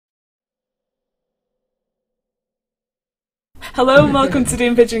Hello and welcome to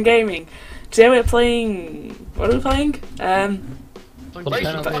DoomPigeon Gaming. Today we're playing... What are we playing?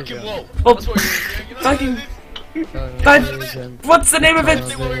 Fucking wall. Oh, That's what you're doing. fucking... What's the name of it?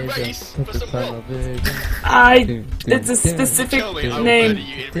 It's a specific name.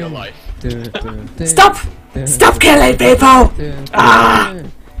 Stop! Stop killing people! Ah!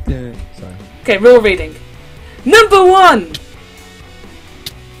 Okay, rule reading. Number 1!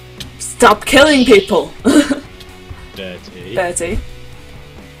 Stop killing people! Dirty.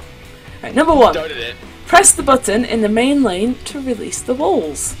 Right, number 1. Press the button in the main lane to release the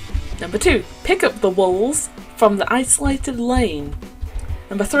walls. Number 2. Pick up the walls from the isolated lane.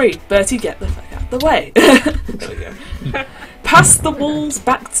 Number 3. Bertie, get the fuck out of the way. There we go. Pass the walls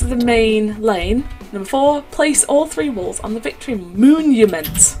back to the main lane. Number 4. Place all 3 walls on the victory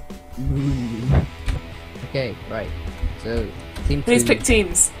monument. Okay, right. So, team 2. Please pick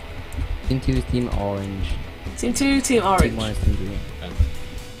teams. Team 2 is Team Orange. Team 2, Team Orange. Team 1 is Team Green.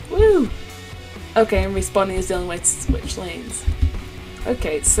 Woo! Okay, and respawning is the only way to switch lanes.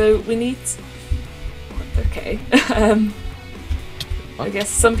 Okay, so we need... Okay. I guess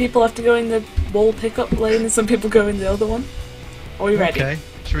some people have to go in the wall pickup lane and some people go in the other one. Are we ready? Okay.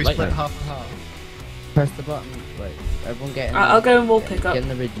 Should we split half and half? Press the button. Wait, everyone get in I'll go in wall pickup. Get in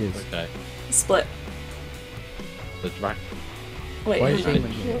the ridges. Okay. Split. The drag. Wait, Why is hang on.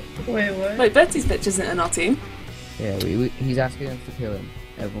 Shaman here? Wait, what? Wait, Bertie's bitch isn't in our team. Yeah, he's asking us to kill him.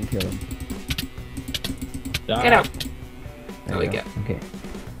 Everyone kill him. Get out. There we go. Okay.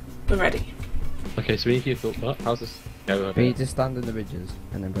 We're ready. Okay, so we need to keep up. How's this? We need to stand in the ridges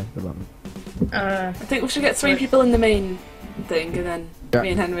and then press the button. I think we should get 3 people in the main thing and then me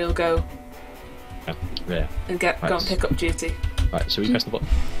and Henry will go Yeah. and go and pick up duty. Right, so we press the button.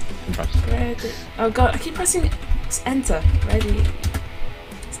 And press. Ready. Oh god, I keep pressing enter. Ready.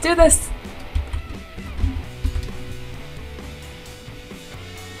 Let's do this.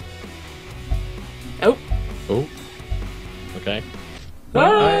 Oh. Oh. Okay.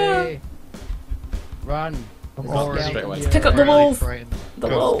 Ah! Hey! Run! I'm Let's already straight away. Pick up the really walls. frightened. The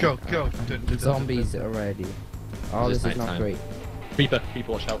Go, wall. go, go. Zombies are ready. Oh, Is this it is not nighttime? great. Creeper,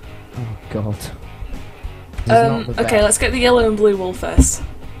 watch out. Oh god. This is not the Okay, best. let's get the yellow and blue wall first.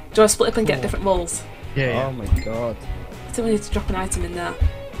 Do I split up and get different walls? Yeah, Oh my god. I think we need to drop an item in there.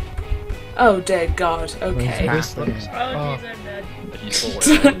 Oh dear god, okay. This looks... Oh, Oh, geez, I'm dead. If you saw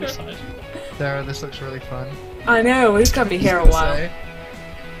what's on this side. Sarah, this looks really fun. I know, we've got to be here a while. Say,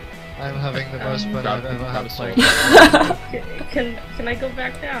 I'm having the most fun I've ever grab had a playing. Can I go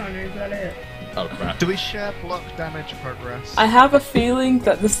back down, or is that it? Oh crap. Do we share block damage progress? I have a feeling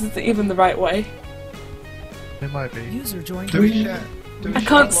that this is even the right way. It might be. User joined. Do we share... I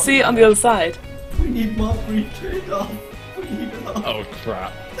can't see it on the other side. We need more free trade-off. We need it off. Oh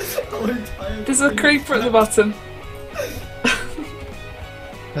crap. Our entire There's a creeper at the bottom.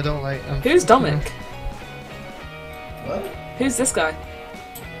 I don't like... Who's Dominic? What? Who's this guy?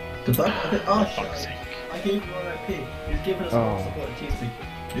 The fuck? Oh Fuck's shit. sake. I gave you RIP. He's giving us more support and cheese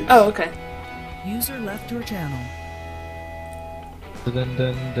me. Oh, okay. User left your channel. Dun,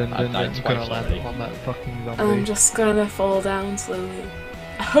 dun, dun, I dun, died I'm twice gonna land already. on that fucking zombie. I'm just gonna fall down slowly.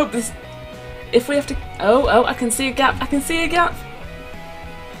 I hope this... If we have to... Oh, I can see a gap. I can see a gap.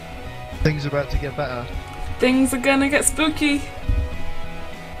 Things are about to get better. Things are gonna get spooky.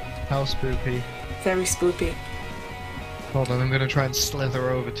 How spooky. Very spooky. Hold on, I'm gonna try and slither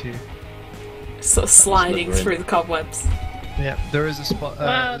over to you. Sort of sliding Slithering. through the cobwebs. Yeah, there is a spot,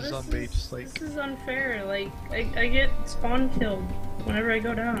 Wow, a this zombie, is, just like... this is unfair. Like, I get spawn killed whenever I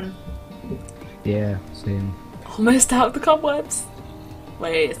go down. Yeah, same. Almost out of the cobwebs.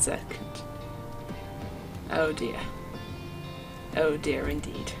 Wait a second. Oh dear. Oh dear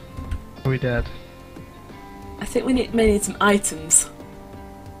indeed. Are we dead? I think we may need some items.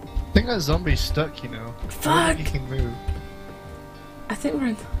 I think that zombie's stuck, you know. I don't Fuck! think he can move. I think we're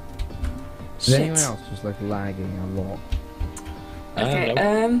in... Is Shit. anyone else just like lagging a lot? Okay,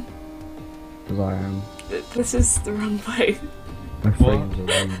 No. Because I am. This is the wrong way. My frames are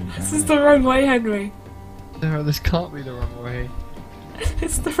really down. This is the wrong way, Henry. No, this can't be the wrong way.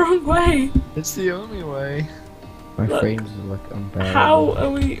 It's the wrong way. It's the only way. My Look. frames are like unbearable. How are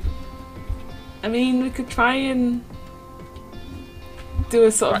we... I mean, we could try and do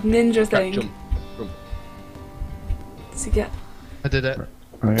a sort of ninja thing. Jump. To get... I did it.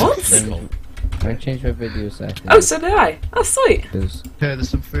 What? I changed my video setting. Oh, so did I. Oh, sweet. Because Here, there's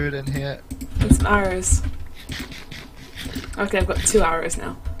some food in here. And some arrows. Okay, I've got 2 arrows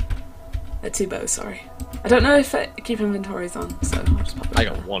now. 2 bows, sorry. I don't know if keep inventories on, so I'll just pop it I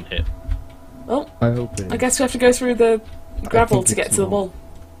there. got 1 hit. Well, I hope it I is. guess we have to go through the gravel think to get it's to the more. wall.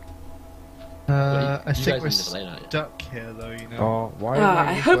 I You think we're guys in the lane, aren't you? stuck here, though. You know. Oh, why?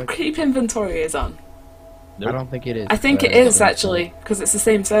 I hope keep inventory is on. I don't think it is. I think it is actually, because it's the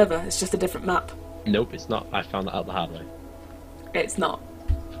same server, it's just a different map. Nope, it's not. I found that out the hard way. It's not.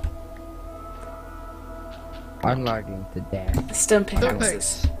 I'm lagging to death. Stone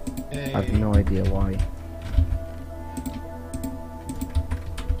pickaxes. Hey. I have no idea why.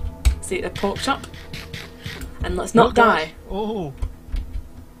 See the pork chop? And let's not die. Oh.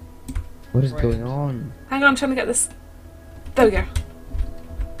 What is Right. going on? Hang on, I'm trying to get this. There we go.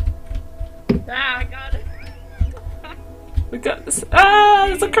 Ah, I got it. We got this. Ah,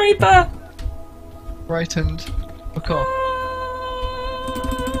 there's a creeper! Frightened. Fuck off.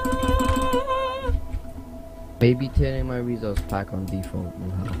 Maybe turning my resource pack on default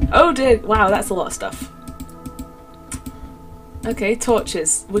will help. Oh dear, wow, that's a lot of stuff. Okay,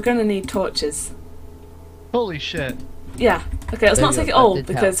 torches. We're gonna need torches. Holy shit. Yeah. Okay, let's There not you take it go, all that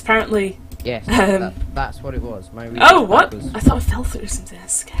did because apparently. Yes, Um, that's what it was. My resource Oh, what? pack was... I thought I fell through something. I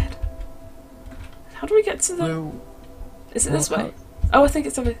was scared. How do we get to the? Blue. Is it this Well, way? Oh, I think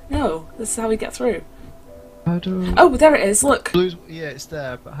it's over. No, this is how we get through. How do... Oh, there it is. Look. Blue's... Yeah, it's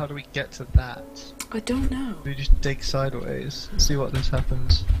there, but how do we get to that? I don't know. We just dig sideways. See what this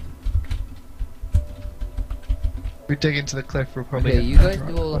happens. If we dig into the cliff, we'll probably Okay, hit you guys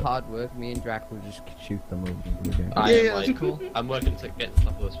bedrock, do all the but- hard work. Me and Drac will just shoot them over the game. I Yeah, am, yeah, like, that's cool. I'm working to get to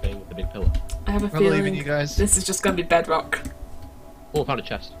the top of this thing with the big pillar. I have a I believe in feeling you guys. this is just gonna be bedrock. Oh, I found a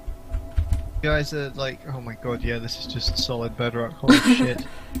chest. You guys are like, oh my god, yeah, this is just solid bedrock. Holy shit.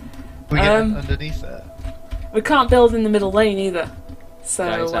 We get underneath it. We can't build in the middle lane either. So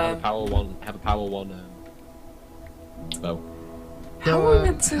Guys, I have a power one. I have a power one. Bow. how are we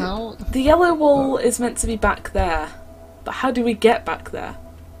meant to? How... The yellow wall is meant to be back there, but how do we get back there?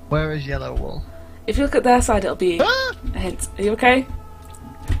 Where is yellow wool? If you look at their side, it'll be Ah! a hint. Are you okay?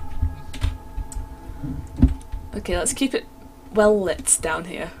 Okay, let's keep it well lit down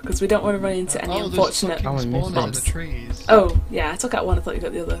here because we don't want to run into any Oh, there's unfortunate. fucking Oh, I missed spawners in it. the trees. Oh, yeah, I took out one. I thought you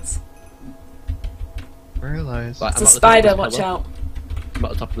got the others. Realise. Right, It's I'm a at the top of spider. this Watch pillar. out. I'm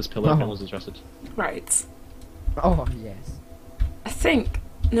at the top of this pillar. Oh. If anyone's interested. Right. Oh, yes. I think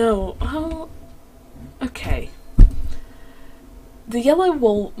no. Oh, okay. The yellow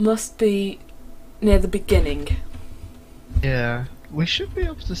wall must be near the beginning. Yeah, we should be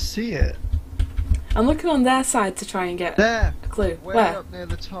able to see it. I'm looking on their side to try and get There! a clue. Way Where? up near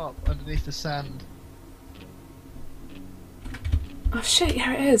the top, underneath the sand. Oh shit!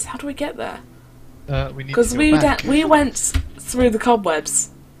 Yeah, it is. How do we get there? We need Because to go back. we went through the cobwebs,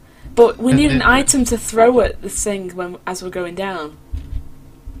 but we And need an then- item to throw at the thing as we're going down.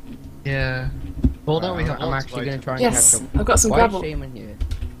 Yeah. Well, now we have I'm lots actually of going to try and Yes, catch up. I've got some Why gravel. is Shaman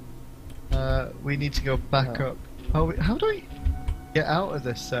here? We need to go back Oh. up. Oh, how do we get out of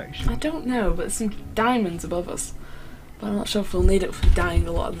this I section? don't know, but there's some diamonds above us. But I'm not sure if we'll need it if we're dying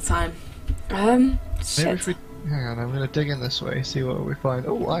a lot of the time. Maybe Shit. if we... Hang on, I'm gonna dig in this way, see what we find.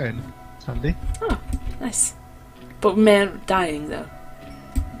 Oh, iron. It's handy. Oh, nice. But we may end up dying though,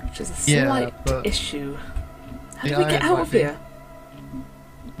 which is a Yeah, slight but issue. How the do we get iron out might of be- here?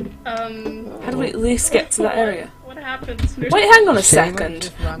 How do we at Oh. least get to that area? What happens? Wait, hang on a Shaman second.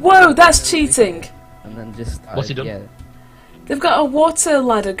 just ran Whoa, through that's the- cheating. And then just What's he done? Yeah. They've got a water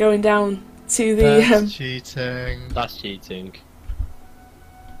ladder going down to the. That's cheating. That's cheating.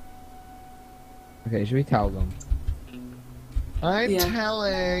 Okay, should we tell them? I'm Yeah.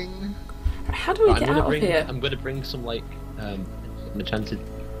 telling. How do we Right, get out of here? I'm gonna bring some like an enchanted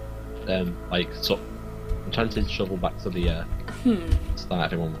enchanted shovel back to the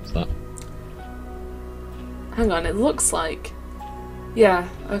start. Everyone wants that. Hang on, it looks like. Yeah.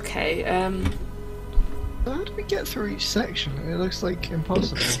 Okay. How do we get through each section? It looks like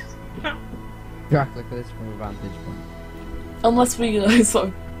impossible. Drac, look at this from a vantage point. Unless we like, sort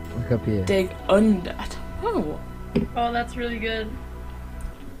of Look up here. dig under. I don't know. Oh, that's really good.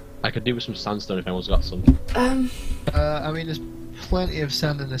 I could do with some sandstone if anyone's got some. I mean, there's plenty of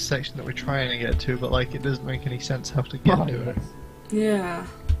sand in this section that we're trying to get to, but like, it doesn't make any sense how to get Oh, to it. yes. Yeah.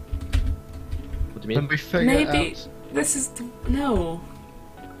 What do you When mean? we figure Maybe out. this is the no.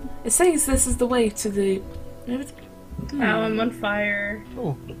 It says this is the way to the. Maybe Ow, I'm on fire.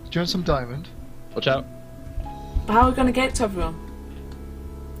 Oh, do you want some diamond? Watch out! But how are we gonna get to everyone?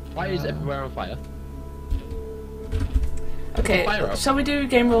 Why is everywhere on fire? Okay, Fire up. shall we do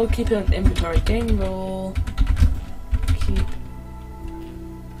game roll? Keep it in inventory. Game roll. Keep.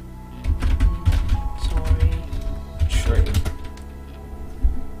 Sorry. True.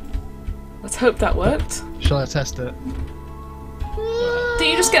 Let's hope that worked. Shall I test it? Did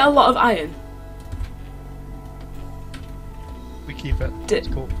you just get a lot of iron? We keep it. Did.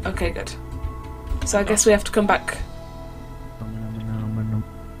 It's cool. Okay, good. So I guess we have to come back.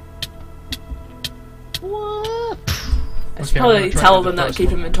 What? I should probably tell them that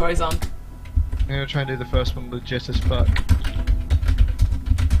keep inventories on. I'm gonna try and do the first one legit as fuck.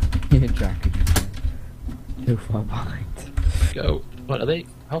 Jack is just too far behind. Go. What are they?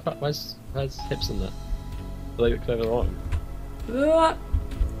 How far? Where's Hips in there? Are they further along? Oh,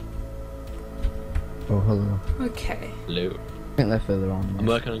 hello. Okay. Hello. I think they're further on. I'm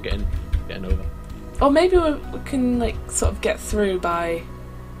working on getting over. Or maybe we can like sort of get through by,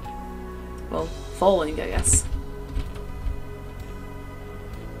 well, falling, I guess.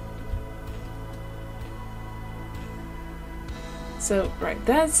 So right,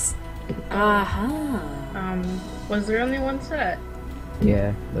 there's. Aha. Was there only one set?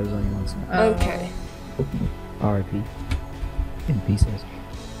 Yeah, there was only one set. Okay. R.I.P. In pieces.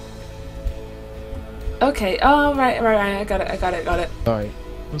 Okay. Oh right. I got it. Sorry.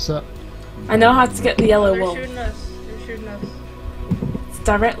 What's that? I know how to get the yellow wool. They're shooting us. It's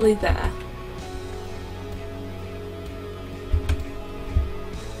directly there.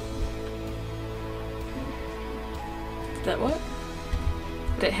 Did that work?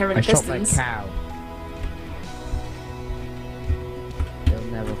 Did it hear any I shot my pistons? cow. They'll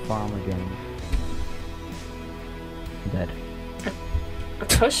never farm again. Dead. I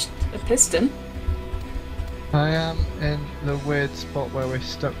touched a piston. I am in the weird spot where we're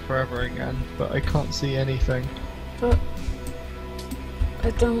stuck forever again, but I can't see anything. But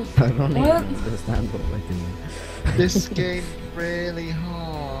I don't. I don't even What? understand what we're doing. This game's really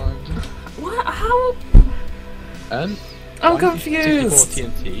hard. What? How? I'm confused.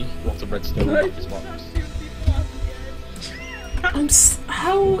 64 TNT, lots of redstone, lots of spots.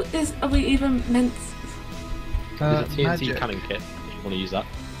 How are we even meant? There's a TNT Magic. cannon kit, if you want to use that.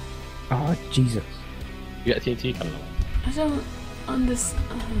 Oh, Jesus. You get a TNT cannon. I don't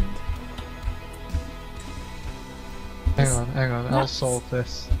understand. Hang on, I'll solve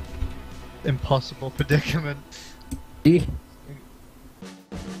this impossible predicament. See?